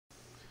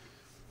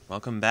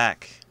Welcome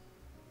back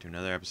to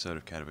another episode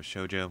of Katawa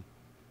Shoujo,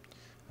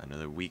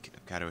 another week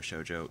of Katawa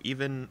Shoujo,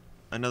 even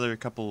another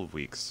couple of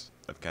weeks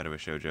of Katawa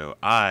Shoujo.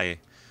 I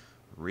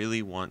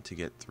really want to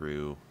get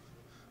through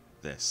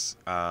this.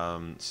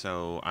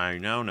 So I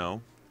now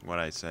know what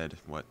I said,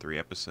 3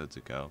 episodes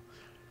ago.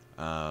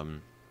 I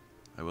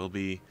will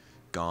be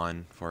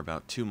gone for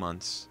about 2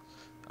 months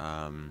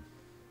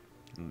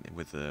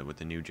with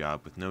a new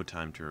job, with no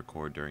time to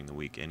record during the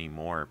week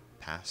anymore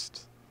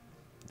past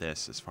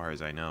this, as far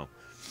as I know,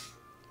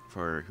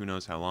 for who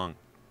knows how long.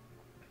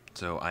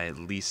 So I at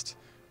least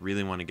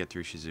really want to get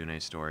through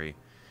Shizune's story,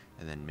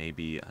 and then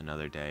maybe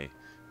another day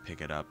pick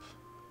it up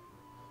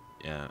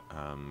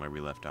where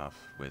we left off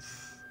with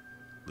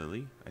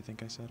Lily, I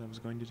think I said I was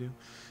going to do.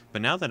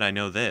 But now that I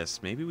know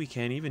this, maybe we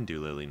can't even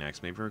do Lily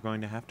next. Maybe we're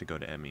going to have to go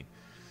to Emmy,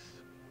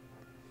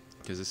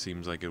 because it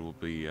seems like it will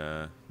be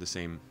the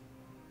same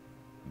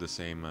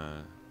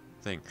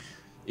thing.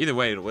 Either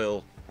way, it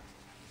will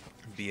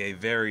be a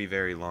very,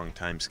 very long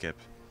time skip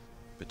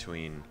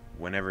between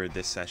whenever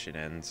this session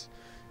ends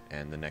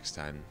and the next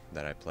time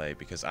that I play,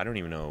 because I don't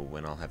even know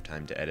when I'll have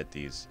time to edit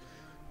these.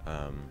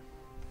 I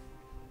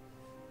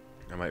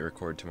might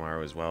record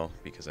tomorrow as well,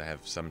 because I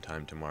have some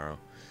time tomorrow,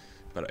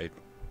 but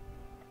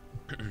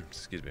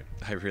excuse me,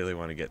 I really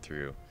want to get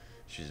through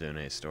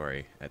Shizune's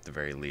story at the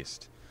very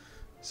least.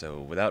 So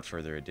without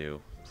further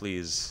ado,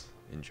 please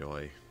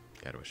enjoy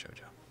Katawa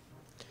Shoujo.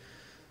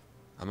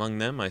 Among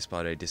them, I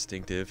spot a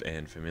distinctive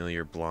and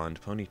familiar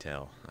blonde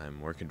ponytail. I'm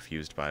more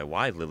confused by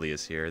why Lily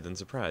is here than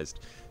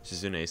surprised.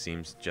 Shizune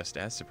seems just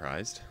as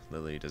surprised.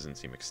 Lily doesn't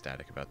seem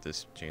ecstatic about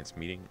this chance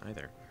meeting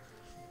either.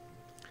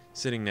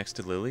 Sitting next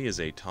to Lily is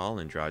a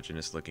tall,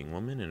 androgynous-looking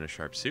woman in a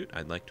sharp suit.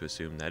 I'd like to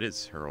assume that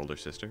is her older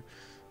sister,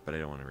 but I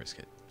don't want to risk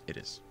it. It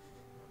is.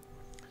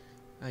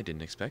 I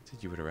didn't expect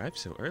that you would arrive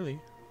so early.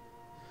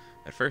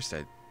 At first,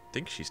 I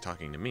think she's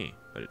talking to me,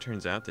 but it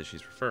turns out that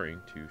she's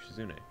referring to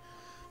Shizune.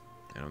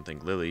 I don't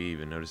think Lily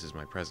even notices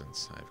my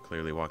presence. I've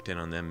clearly walked in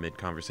on them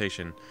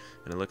mid-conversation,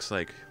 and it looks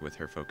like, with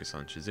her focus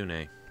on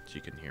Shizune, she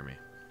can hear me.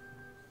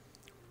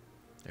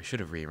 I should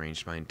have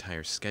rearranged my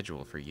entire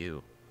schedule for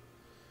you.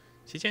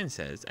 Shichen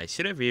says I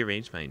should have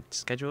rearranged my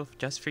schedule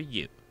just for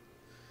you.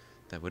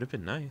 That would have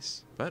been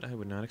nice, but I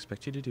would not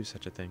expect you to do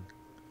such a thing.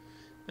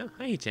 Oh,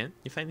 hi Hichen,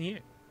 you're finally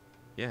here.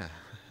 Yeah,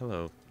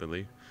 hello,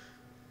 Lily.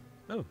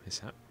 Oh,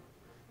 Hisao.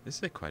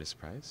 This is quite a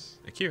surprise.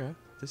 Akira,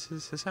 this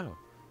is Hisao,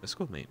 a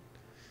schoolmate.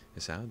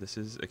 Hisao, this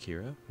is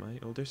Akira, my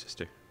older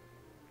sister.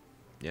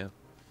 Yeah,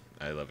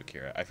 I love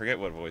Akira. I forget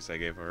what voice I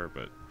gave her,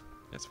 but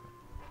that's fine.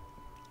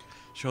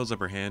 She holds up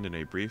her hand in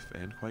a brief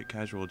and quite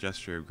casual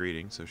gesture of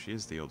greeting, so she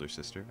is the older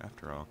sister,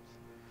 after all.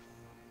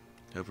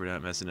 Hope we're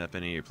not messing up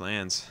any of your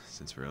plans,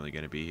 since we're only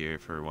going to be here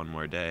for one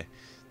more day.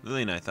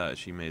 Lily and I thought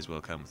she may as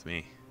well come with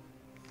me.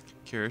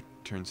 Akira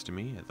turns to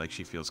me, like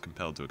she feels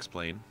compelled to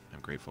explain. I'm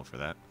grateful for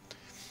that.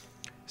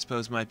 I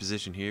suppose my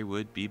position here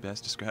would be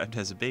best described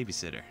as a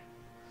babysitter.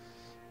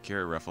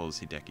 Kira ruffles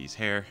Hideki's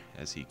hair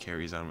as he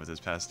carries on with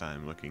his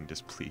pastime, looking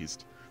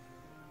displeased.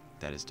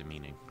 That is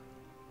demeaning.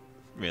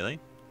 Really?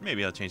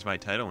 Maybe I'll change my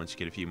title once you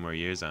get a few more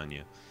years on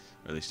you.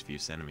 Or at least a few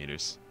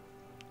centimeters.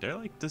 They're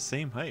like the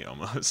same height,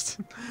 almost.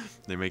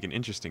 They make an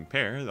interesting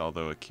pair,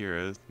 although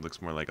Akira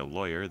looks more like a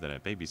lawyer than a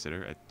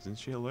babysitter. Isn't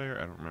she a lawyer?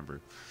 I don't remember.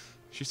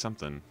 She's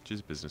something. She's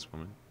a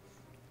businesswoman.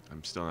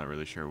 I'm still not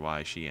really sure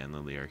why she and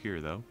Lily are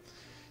here, though.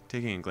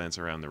 Taking a glance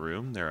around the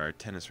room, there are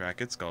tennis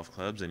rackets, golf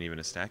clubs, and even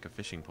a stack of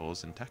fishing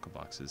poles and tackle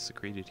boxes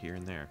secreted here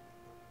and there.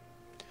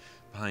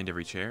 Behind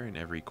every chair, in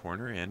every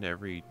corner, and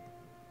every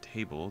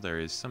table, there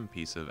is some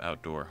piece of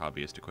outdoor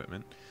hobbyist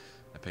equipment.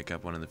 I pick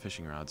up one of the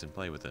fishing rods and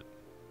play with it.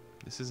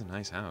 This is a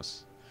nice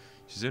house.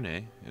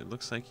 Shizune, it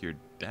looks like your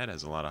dad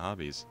has a lot of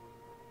hobbies.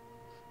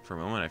 For a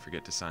moment, I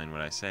forget to sign what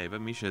I say, but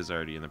Misha is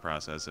already in the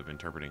process of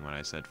interpreting what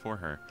I said for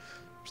her.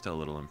 I'm still a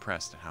little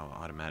impressed at how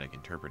automatic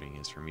interpreting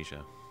is for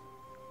Misha.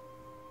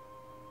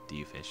 Do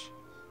you fish?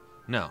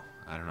 No,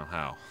 I don't know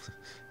how.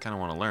 Kind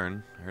of want to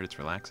learn. I heard it's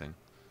relaxing.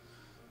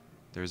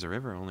 There's a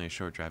river only a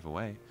short drive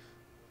away.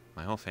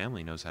 My whole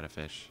family knows how to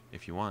fish.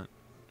 If you want,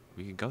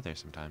 we could go there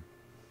sometime.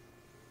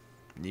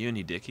 You and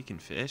Hideki can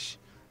fish?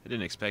 I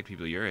didn't expect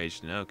people your age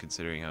to know,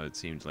 considering how it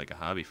seemed like a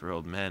hobby for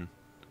old men.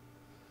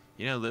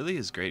 You know, Lily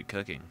is great at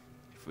cooking.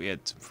 If we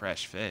had some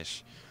fresh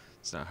fish,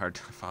 it's not hard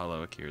to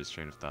follow Akira's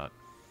train of thought.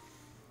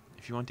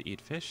 If you want to eat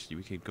fish,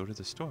 we could go to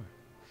the store.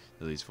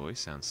 Lily's voice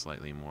sounds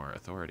slightly more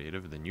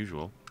authoritative than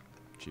usual.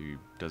 She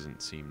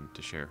doesn't seem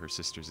to share her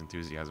sister's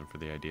enthusiasm for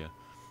the idea.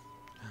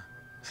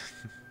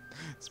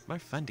 It's more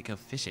fun to go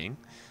fishing.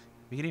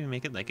 We could even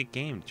make it like a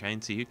game to try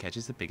and see who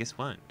catches the biggest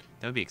one.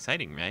 That would be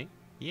exciting, right?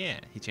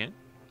 Yeah, Hichan,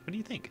 what do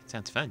you think? It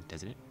sounds fun,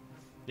 doesn't it?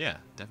 Yeah,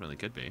 definitely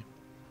could be.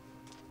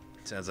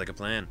 Sounds like a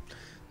plan.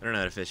 I don't know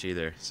how to fish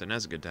either, so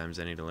now's a good time as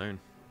any to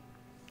learn.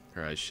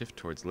 Her eyes shift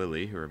towards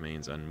Lily, who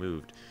remains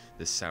unmoved.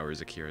 This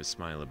sours Akira's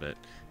smile a bit,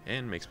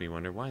 and makes me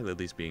wonder why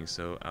Lily's being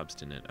so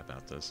obstinate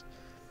about this.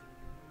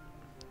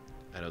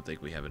 I don't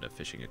think we have enough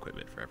fishing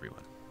equipment for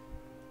everyone.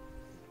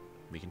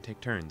 We can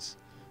take turns.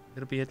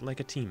 It'll be like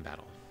a team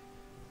battle.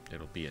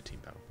 It'll be a team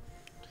battle.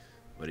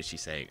 What is she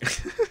saying?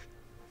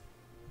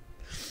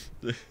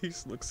 He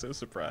looks so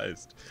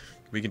surprised.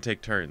 We can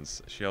take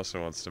turns. She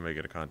also wants to make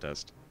it a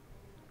contest.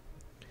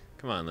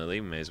 Come on, Lily.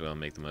 We may as well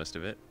make the most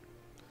of it.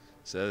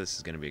 So this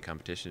is going to be a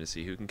competition to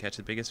see who can catch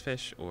the biggest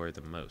fish, or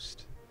the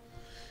most.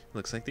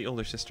 Looks like the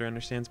older sister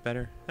understands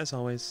better, as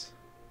always.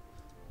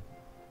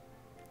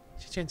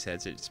 Shi-chan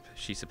says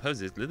she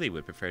supposes Lily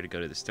would prefer to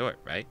go to the store,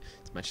 right?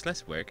 It's much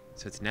less work,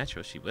 so it's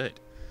natural she would.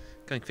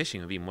 Going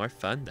fishing would be more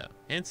fun, though,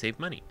 and save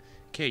money.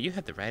 Kira, you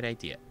have the right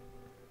idea.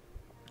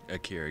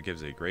 Akira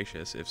gives a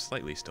gracious, if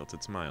slightly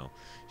stilted smile.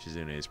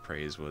 Shizune's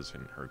praise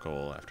wasn't her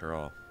goal, after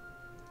all.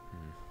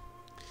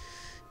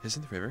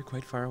 Isn't the river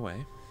quite far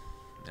away?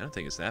 I don't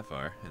think it's that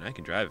far, and I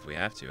can drive if we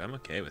have to. I'm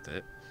okay with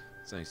it,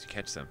 as long as you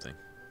catch something.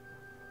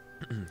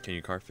 Can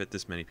your car fit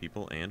this many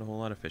people and a whole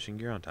lot of fishing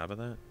gear on top of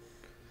that?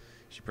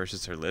 She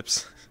purses her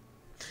lips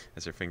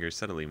as her fingers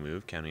subtly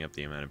move, counting up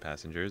the amount of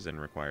passengers and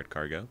required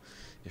cargo.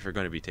 If we're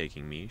going to be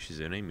taking me,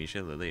 Shizune,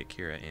 Misha, Lily,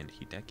 Akira, and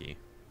Hideki.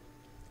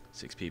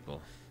 6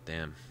 people.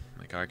 Damn,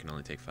 my car can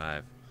only take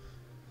 5.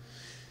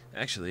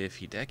 Actually, if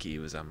Hideki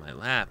was on my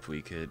lap,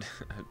 we could...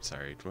 I'm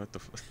sorry, what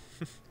the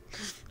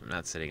I'm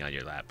not sitting on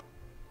your lap.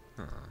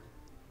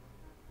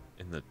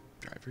 In the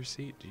driver's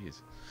seat?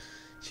 Jeez.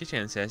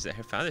 Shi-chan says that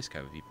her father's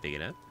car would be big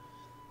enough.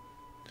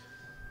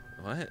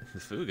 What? The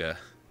Fuga?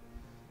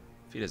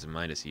 If he doesn't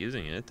mind us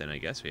using it, then I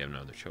guess we have no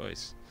other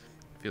choice.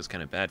 It feels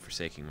kind of bad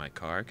forsaking my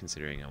car,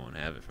 considering I won't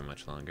have it for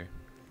much longer.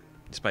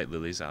 Despite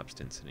Lily's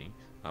obstinacy,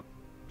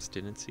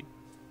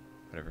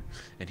 whatever,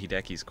 and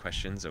Hideki's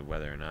questions of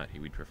whether or not he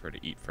would prefer to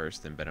eat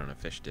first than bet on a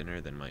fish dinner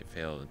that might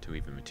fail to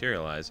even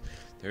materialize,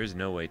 there is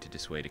no way to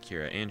dissuade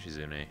Akira and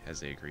Shizune as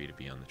they agree to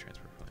be on the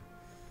transport plane.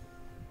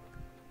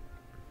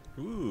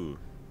 Ooh,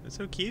 that's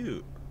so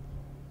cute.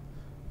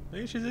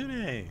 Look at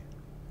Shizune.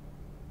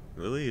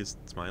 Lily is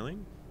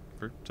smiling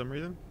for some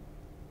reason,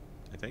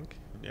 I think.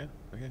 Yeah,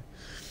 okay.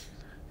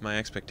 My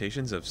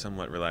expectations of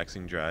somewhat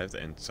relaxing drive,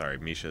 and sorry,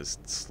 Misha's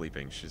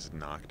sleeping. She's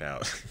knocked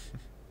out.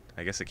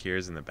 I guess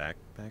Akira's in the back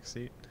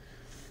seat.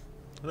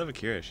 I love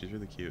Akira. She's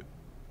really cute.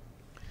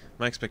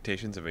 My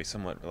expectations of a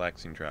somewhat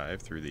relaxing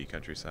drive through the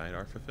countryside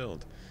are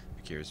fulfilled.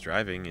 Akira's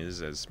driving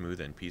is as smooth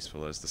and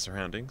peaceful as the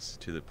surroundings,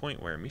 to the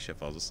point where Misha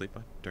falls asleep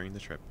during the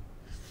trip.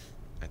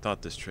 I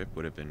thought this trip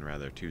would have been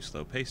rather too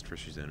slow-paced for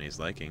Shizune's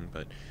liking,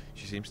 but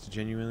she seems to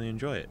genuinely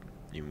enjoy it,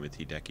 even with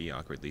Hideki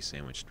awkwardly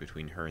sandwiched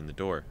between her and the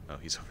door. Oh,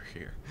 he's over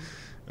here.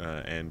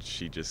 And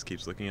she just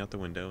keeps looking out the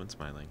window and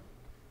smiling.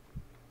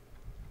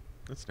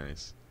 That's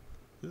nice.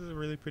 This is a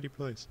really pretty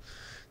place.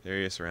 The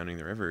area surrounding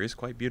the river is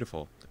quite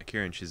beautiful.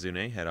 Akira and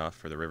Shizune head off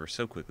for the river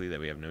so quickly that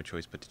we have no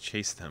choice but to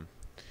chase them.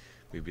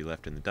 We'd be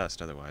left in the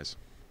dust otherwise.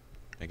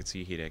 I can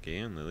see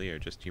Hideki and Lily are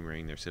just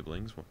humoring their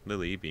siblings,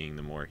 Lily being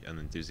the more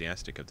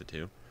unenthusiastic of the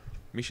two.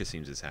 Misha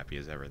seems as happy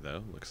as ever,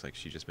 though. Looks like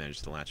she just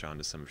managed to latch on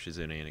to some of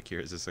Shizune and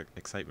Akira's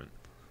excitement.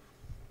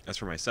 As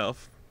for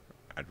myself,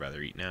 I'd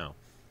rather eat now.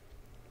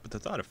 But the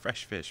thought of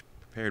fresh fish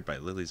prepared by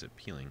Lily's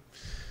appealing.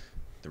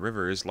 The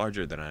river is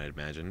larger than I had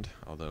imagined,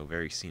 although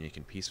very scenic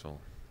and peaceful.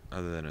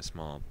 Other than a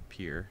small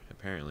pier,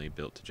 apparently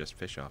built to just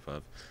fish off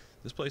of,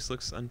 this place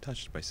looks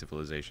untouched by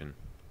civilization.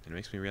 It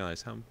makes me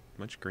realize how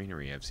much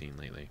greenery I've seen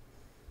lately.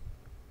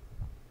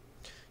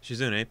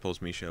 Shizune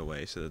pulls Misha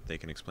away so that they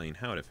can explain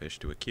how to fish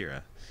to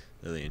Akira.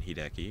 Lily and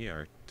Hideki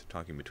are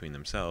talking between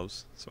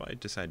themselves, so I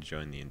decide to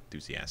join the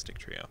enthusiastic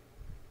trio.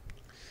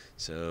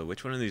 So,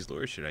 which one of these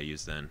lures should I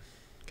use then?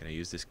 Can I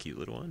use this cute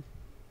little one?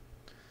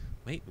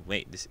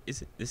 Wait, this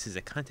is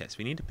a contest.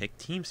 We need to pick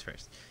teams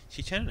first.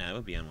 Shi-chan and I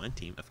will be on one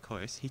team, of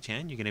course.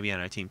 Hi-chan, you're going to be on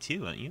our team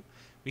too, aren't you?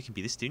 We can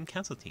be the student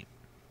council team.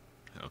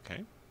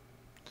 Okay.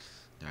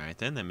 Alright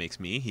then, that makes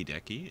me,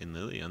 Hideki, and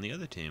Lily on the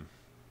other team.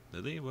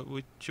 Lily, what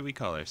should we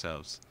call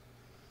ourselves?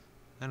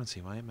 I don't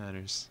see why it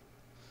matters.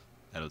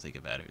 I don't think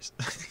it matters.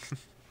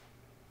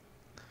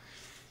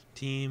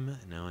 Team,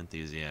 no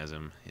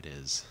enthusiasm, it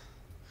is.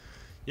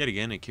 Yet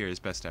again, Akira's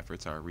best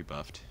efforts are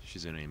rebuffed.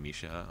 Shizune and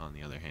Misha, on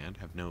the other hand,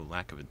 have no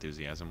lack of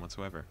enthusiasm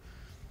whatsoever.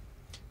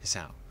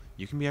 Hisao,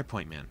 you can be our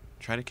point man.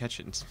 Try to catch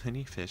as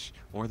many fish,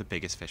 or the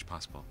biggest fish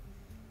possible.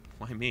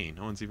 Why me?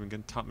 No one's even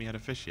taught me how to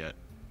fish yet.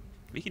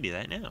 We can do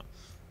that now.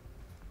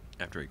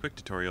 After a quick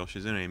tutorial,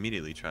 Shizune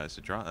immediately tries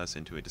to draw us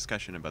into a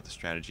discussion about the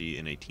strategy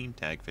in a team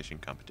tag fishing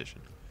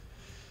competition.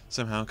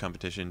 Somehow,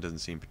 competition doesn't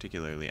seem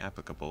particularly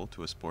applicable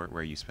to a sport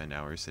where you spend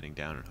hours sitting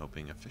down and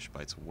hoping a fish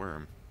bites a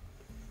worm.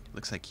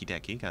 Looks like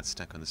Hideki got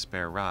stuck on the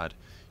spare rod.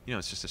 You know,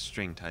 it's just a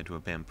string tied to a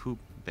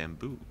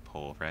bamboo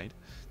pole, right?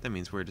 That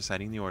means we're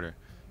deciding the order.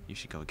 You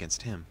should go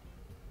against him.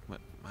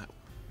 What?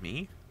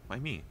 Me? Why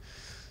me?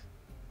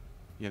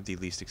 You have the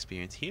least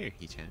experience here,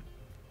 Hichan.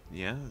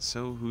 Yeah,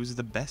 so who's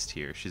the best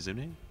here?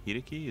 Shizune?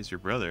 Hideki is your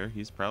brother.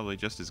 He's probably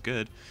just as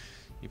good.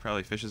 He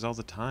probably fishes all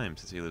the time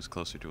since he lives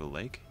closer to a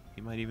lake.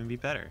 He might even be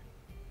better.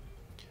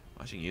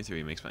 Watching you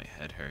three makes my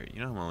head hurt.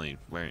 You know I'm only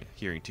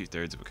hearing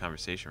 2/3 of a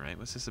conversation, right?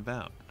 What's this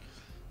about?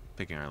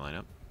 Picking our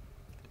lineup.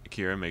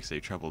 Akira makes a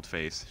troubled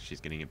face. She's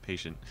getting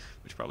impatient,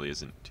 which probably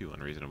isn't too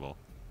unreasonable.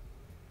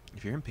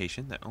 If you're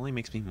impatient, that only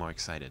makes me more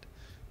excited.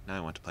 Now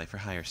I want to play for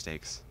higher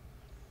stakes.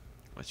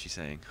 What's she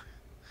saying?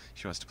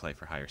 She wants to play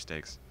for higher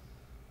stakes.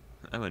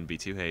 I wouldn't be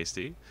too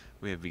hasty.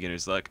 We have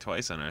beginner's luck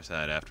twice on our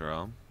side, after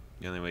all.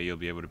 The only way you'll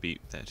be able to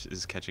beat that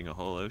is catching a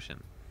whole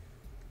ocean.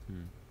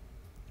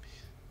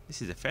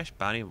 This is a fresh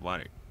body of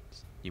water,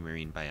 you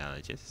marine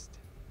biologist.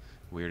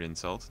 Weird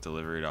insult,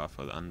 delivered off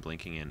with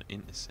unblinking and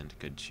innocent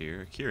good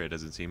cheer. Kira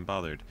doesn't seem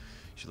bothered.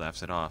 She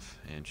laughs it off,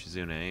 and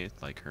Shizune,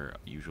 like her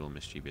usual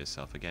mischievous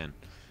self again.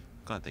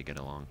 Glad they get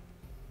along.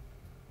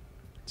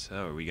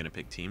 So, are we gonna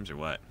pick teams or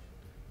what?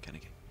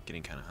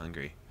 Getting kinda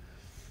hungry.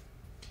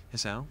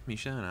 Hisao,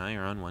 Misha, and I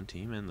are on one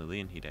team, and Lily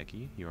and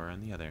Hideki, you are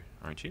on the other,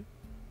 aren't you?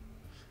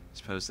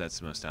 Suppose that's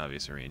the most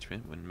obvious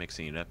arrangement. Wouldn't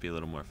mixing it up be a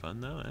little more fun,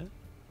 though, eh?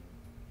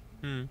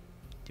 Do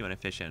you want to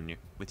fish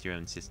with your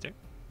own sister?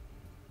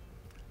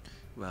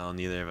 Well,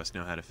 neither of us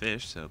know how to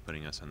fish, so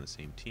putting us on the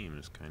same team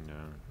is kinda...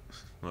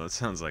 Well, it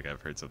sounds like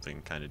I've heard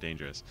something kinda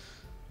dangerous.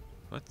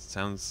 What?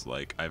 Sounds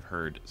like I've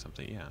heard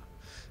something, yeah.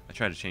 I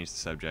try to change the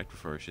subject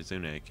before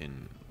Shizune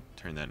can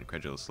turn that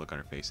incredulous look on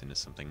her face into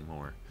something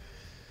more.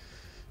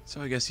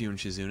 So I guess you and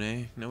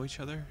Shizune know each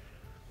other?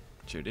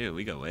 Sure do,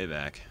 we go way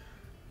back.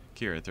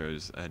 Kira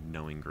throws a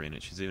knowing grin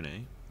at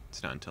Shizune.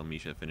 It's not until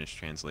Misha finished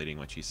translating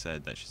what she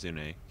said that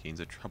Shizune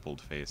gains a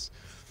troubled face.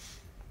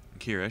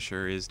 Kira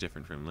sure is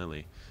different from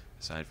Lily,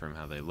 aside from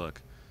how they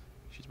look.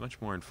 She's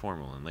much more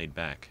informal and laid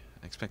back.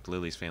 I expect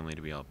Lily's family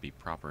to be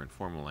proper and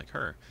formal like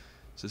her,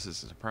 so this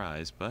is a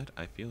surprise, but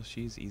I feel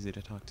she's easy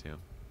to talk to.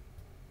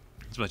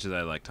 As much as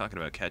I like talking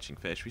about catching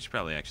fish, we should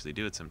probably actually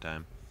do it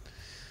sometime.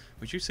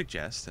 Would you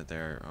suggest that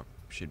there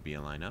should be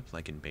a lineup,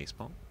 like in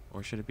baseball?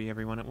 Or should it be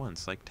everyone at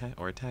once, like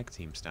or a tag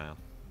team style?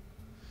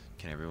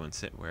 Can everyone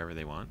sit wherever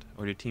they want?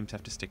 Or do teams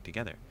have to stick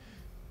together?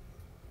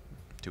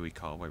 Do we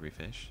call where we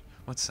fish?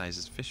 What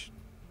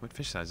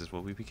fish sizes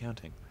will we be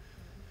counting?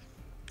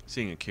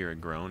 Seeing Akira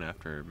groan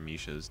after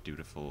Misha's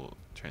dutiful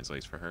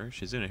translates for her,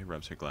 Shizune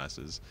rubs her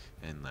glasses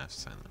and laughs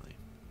silently.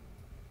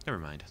 Never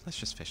mind, let's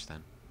just fish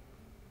then.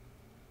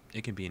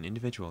 It can be an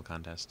individual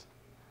contest.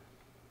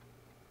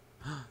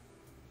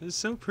 This is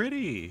so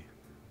pretty!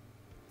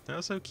 They're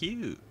all so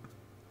cute!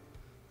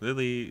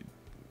 Lily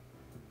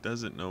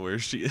doesn't know where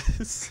she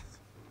is.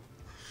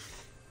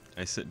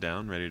 I sit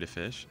down, ready to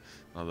fish.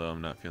 Although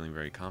I'm not feeling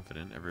very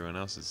confident, everyone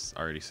else is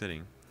already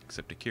sitting,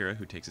 except Akira,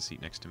 who takes a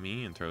seat next to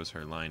me and throws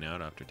her line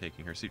out after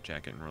taking her suit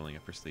jacket and rolling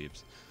up her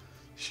sleeves.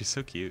 She's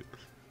so cute.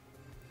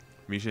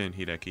 Misha and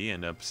Hideki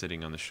end up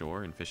sitting on the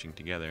shore and fishing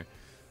together,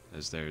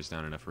 as there's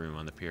not enough room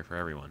on the pier for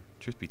everyone.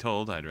 Truth be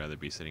told, I'd rather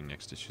be sitting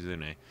next to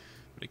Shizune,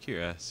 but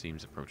Akira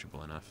seems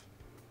approachable enough.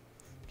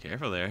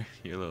 Careful there,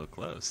 you're a little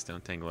close.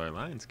 Don't tangle our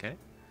lines, okay?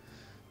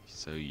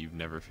 So you've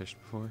never fished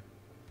before?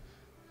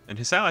 And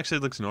Hisao actually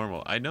looks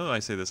normal. I know I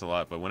say this a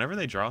lot, but whenever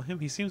they draw him,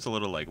 he seems a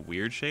little like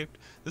weird shaped.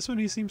 This one,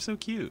 he seems so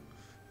cute.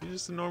 He's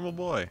just a normal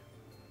boy.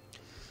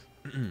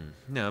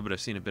 No, but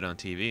I've seen a bit on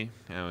TV.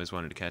 I always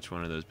wanted to catch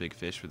one of those big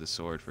fish with a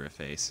sword for a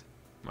face.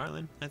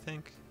 Marlin, I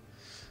think.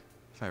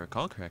 If I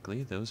recall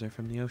correctly, those are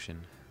from the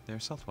ocean. They're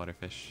saltwater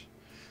fish.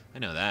 I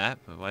know that,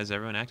 but why is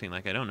everyone acting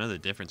like I don't know the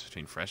difference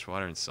between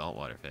freshwater and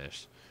saltwater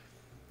fish?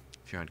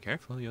 If you're aren't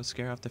careful, you'll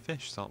scare off the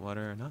fish,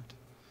 saltwater or not.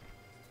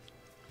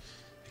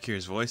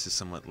 Akira's voice is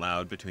somewhat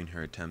loud between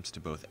her attempts to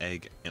both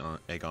egg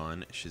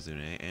on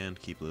Shizune and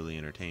keep Lily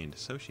entertained,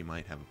 so she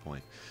might have a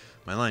point.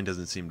 My line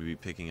doesn't seem to be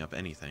picking up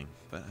anything,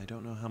 but I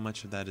don't know how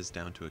much of that is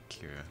down to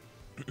Akira.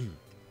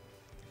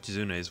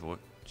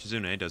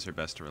 Shizune does her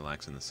best to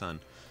relax in the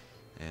sun,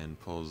 and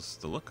pulls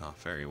the look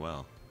off very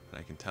well, but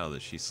I can tell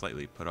that she's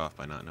slightly put off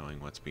by not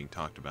knowing what's being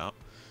talked about.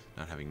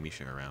 Not having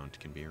Misha around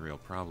can be a real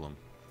problem.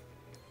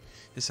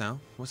 Hisao,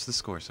 what's the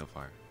score so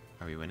far?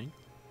 Are we winning?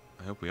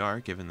 I hope we are,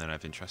 given that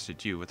I've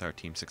entrusted you with our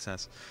team's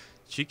success.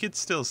 She could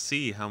still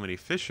see how many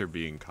fish are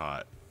being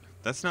caught.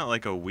 That's not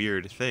like a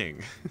weird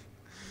thing.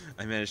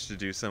 I managed to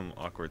do some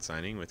awkward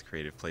signing with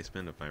creative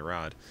placement of my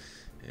rod.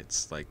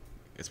 It's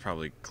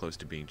probably close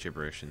to being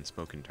gibberish in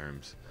spoken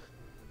terms.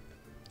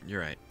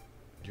 You're right.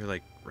 You're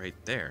like right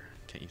there.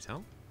 Can't you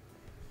tell?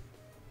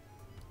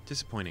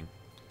 Disappointing.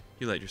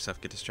 You let yourself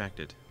get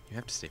distracted. You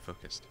have to stay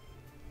focused.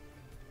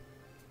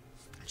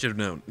 Should have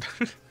known.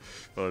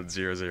 Well, it's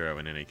 0-0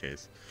 in any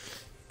case.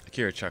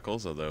 Akira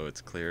chuckles, although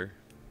it's clear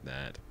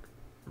that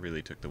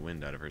really took the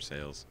wind out of her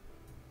sails.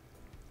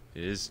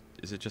 Is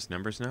it just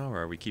numbers now,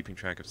 or are we keeping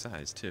track of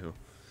size, too?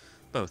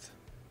 Both.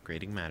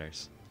 Grading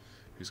matters.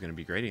 Who's going to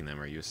be grading them?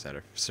 Are you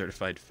a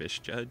certified fish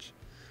judge?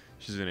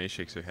 Shizune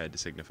shakes her head to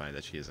signify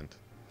that she isn't.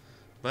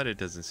 But it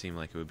doesn't seem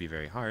like it would be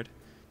very hard.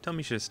 Tell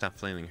Misha to stop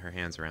flailing her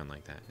hands around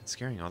like that. It's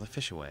scaring all the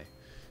fish away.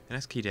 And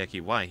ask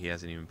Hideki why he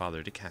hasn't even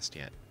bothered to cast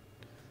yet.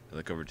 I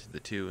look over to the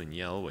two and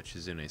yell what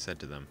Shizune said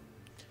to them.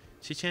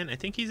 Chi-chan, I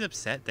think he's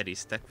upset that he's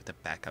stuck with a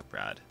backup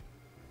rod.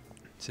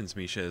 Since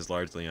Misha is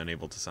largely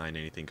unable to sign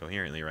anything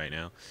coherently right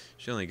now,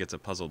 she only gets a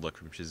puzzled look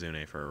from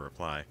Shizune for a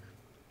reply.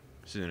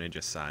 Shizune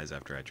just sighs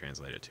after I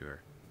translate it to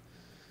her.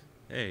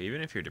 Hey,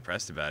 even if you're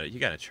depressed about it, you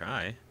gotta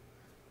try.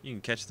 You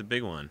can catch the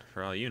big one,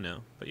 for all you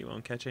know, but you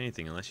won't catch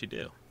anything unless you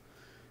do.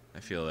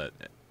 I feel that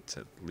gets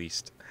at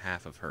least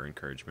half of her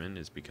encouragement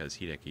is because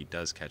Hideki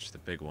does catch the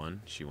big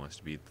one. She wants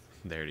to be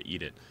there to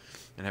eat it.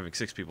 And having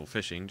 6 people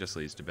fishing just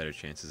leads to better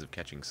chances of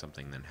catching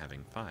something than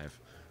having 5.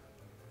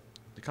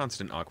 The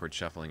constant awkward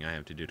shuffling I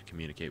have to do to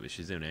communicate with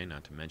Shizune,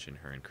 not to mention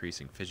her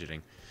increasing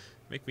fidgeting,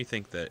 make me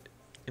think that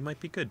it might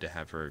be good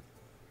to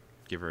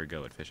give her a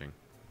go at fishing.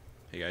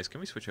 Hey guys, can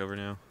we switch over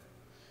now?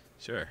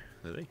 Sure,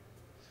 Lily?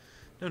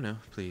 No,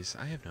 please,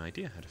 I have no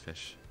idea how to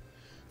fish.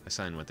 I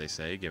sign what they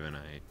say, given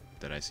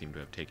that I seem to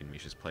have taken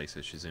Misha's place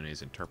as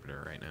Shizune's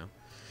interpreter right now.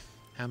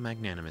 How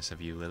magnanimous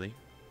of you, Lily.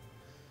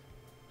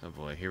 Oh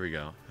boy, here we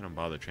go. I don't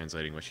bother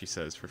translating what she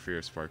says for fear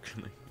of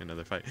sparking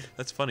another fight.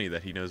 That's funny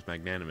that he knows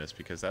magnanimous,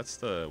 because that's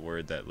the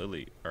word that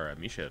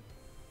Misha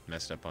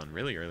messed up on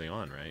really early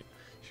on, right?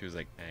 She was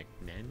like,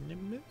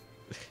 magnanimous?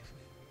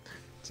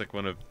 It's like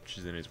one of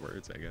Shizune's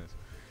words, I guess.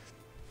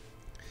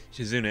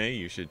 Shizune,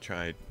 you should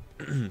try,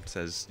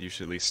 says you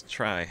should at least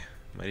try.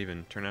 Might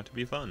even turn out to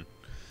be fun.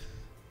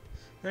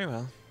 Very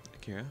well.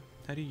 Akira,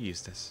 how do you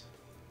use this?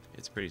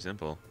 It's pretty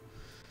simple.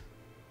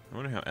 I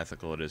wonder how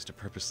ethical it is to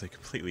purposely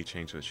completely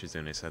change what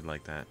Shizune said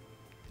like that.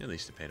 At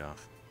least it paid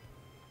off.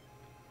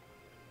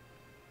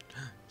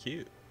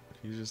 Cute.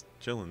 He's just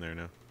chilling there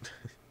now.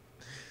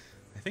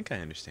 I think I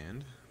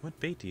understand. What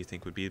bait do you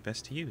think would be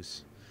best to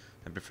use?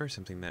 I prefer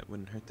something that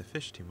wouldn't hurt the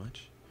fish too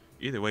much.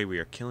 Either way, we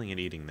are killing and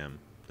eating them,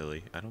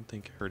 Lily. I don't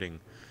think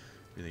hurting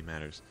really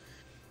matters.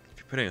 If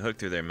you're putting a hook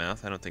through their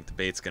mouth, I don't think the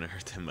bait's gonna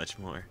hurt them much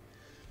more.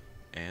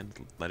 And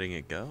letting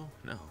it go?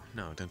 No,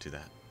 don't do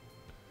that.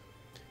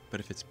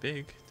 But if it's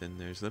big, then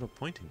there's little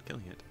point in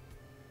killing it.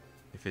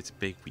 If it's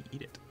big, we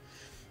eat it.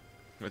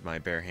 With my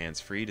bare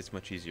hands freed, it's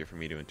much easier for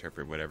me to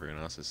interpret what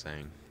everyone else is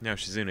saying. Now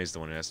Shizune's the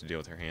one who has to deal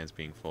with her hands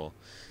being full,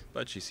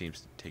 but she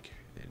seems to take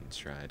it in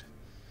stride.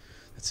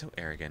 That's so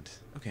arrogant.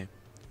 Okay,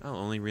 I'll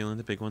only reel in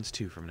the big ones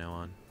too from now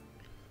on.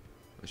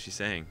 What's she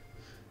saying?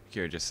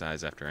 Akira just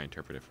sighs after I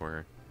interpret it for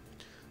her.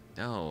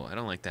 No, I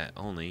don't like that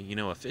only. You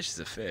know, a fish is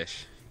a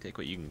fish. Take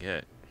what you can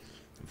get.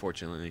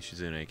 Unfortunately,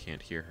 Shizune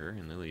can't hear her,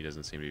 and Lily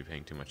doesn't seem to be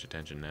paying too much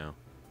attention now.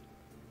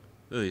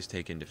 Lily's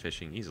taken to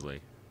fishing easily.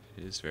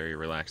 It is very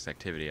relaxed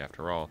activity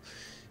after all.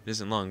 It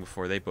isn't long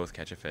before they both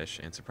catch a fish,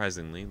 and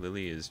surprisingly,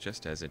 Lily is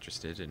just as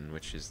interested in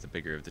which is the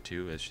bigger of the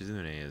two as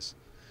Shizune is.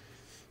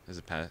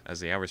 As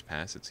the hours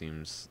pass, it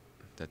seems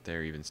that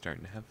they're even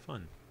starting to have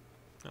fun.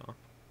 Aw,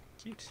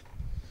 cute.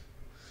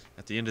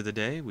 At the end of the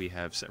day, we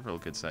have several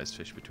good-sized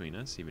fish between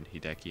us. Even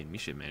Hideki and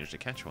Misha managed to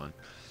catch one.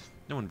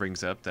 No one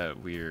brings up that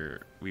we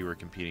were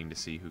competing to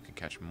see who could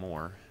catch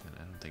more, and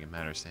I don't think it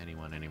matters to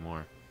anyone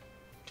anymore.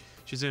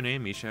 Shizune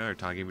and Misha are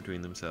talking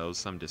between themselves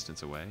some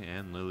distance away,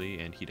 and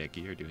Lily and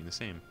Hideki are doing the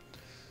same.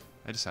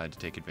 I decide to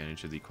take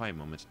advantage of the quiet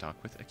moment to talk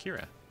with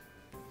Akira.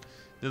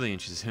 Lily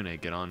and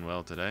Shizune get on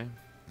well today.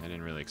 I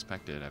didn't really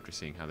expect it after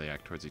seeing how they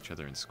act towards each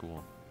other in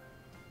school.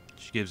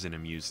 She gives an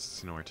amused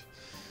snort.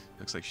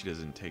 Looks like she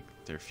doesn't take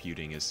their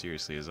feuding as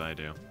seriously as I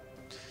do.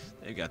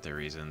 They've got their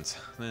reasons.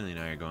 Lily and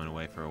I are going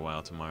away for a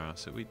while tomorrow,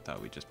 so we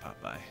thought we'd just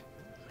pop by.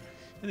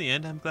 In the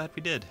end, I'm glad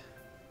we did.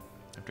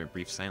 After a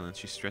brief silence,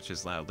 she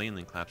stretches loudly and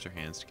then claps her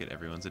hands to get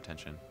everyone's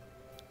attention.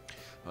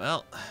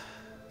 Well,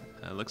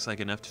 looks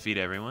like enough to feed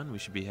everyone. We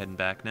should be heading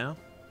back now.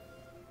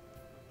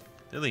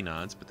 Lily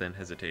nods, but then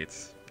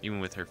hesitates. Even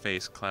with her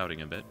face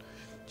clouding a bit,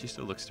 she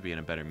still looks to be in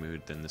a better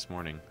mood than this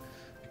morning.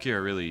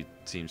 Akira really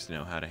seems to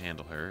know how to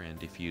handle her and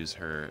diffuse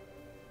her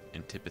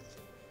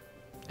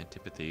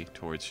antipathy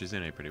towards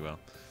Shizune pretty well.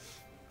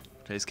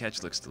 Today's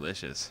catch looks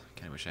delicious.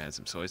 Kinda wish I had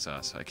some soy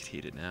sauce so I could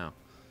eat it now.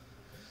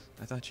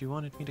 I thought you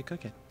wanted me to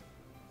cook it.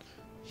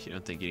 You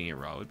don't think eating it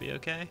raw would be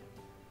okay?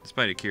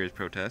 Despite Akira's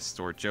protests,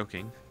 or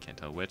joking, can't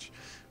tell which,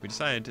 we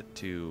decided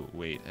to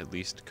at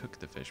least cook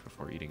the fish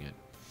before eating it.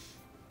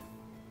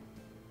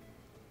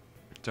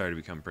 It started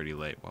to become pretty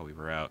late while we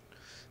were out.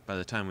 By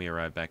the time we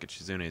arrived back at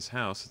Shizune's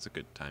house, it's a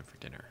good time for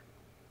dinner.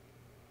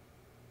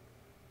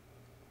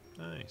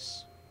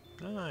 Nice.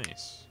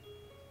 Nice.